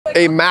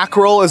A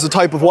mackerel is a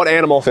type of what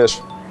animal? Fish.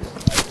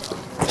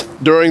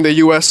 During the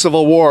U.S.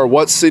 Civil War,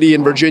 what city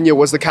in Virginia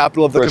was the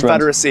capital of the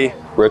Confederacy?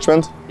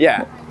 Richmond?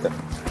 Yeah.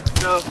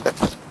 No.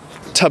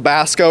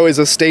 Tabasco is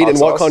a state in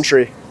what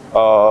country?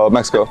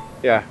 Mexico.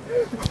 Yeah.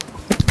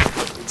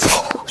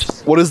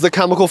 What is the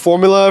chemical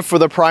formula for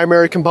the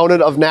primary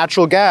component of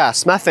natural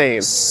gas?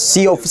 Methane.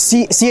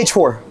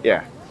 CH4.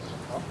 Yeah.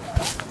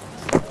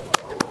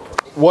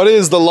 What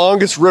is the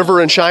longest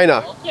river in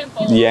China?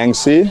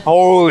 Yangtze.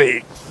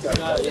 Holy.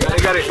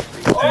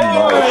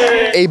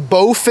 A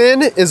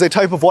bowfin is a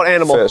type of what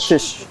animal?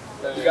 Fish.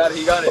 You got it,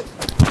 he got it.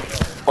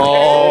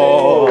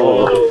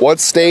 Oh. What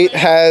state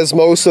has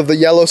most of the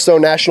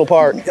Yellowstone National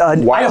Park?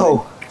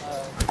 Idaho.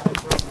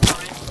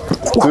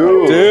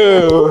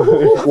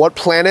 Dude. What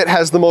planet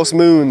has the most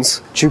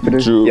moons? Jupiter.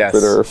 Jupiter.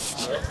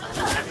 Yes.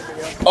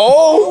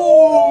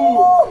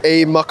 Oh!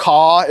 A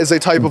macaw is a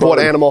type of what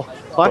animal?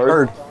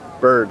 Bird.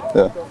 Bird.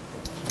 Yeah.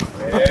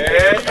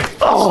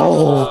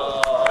 Oh.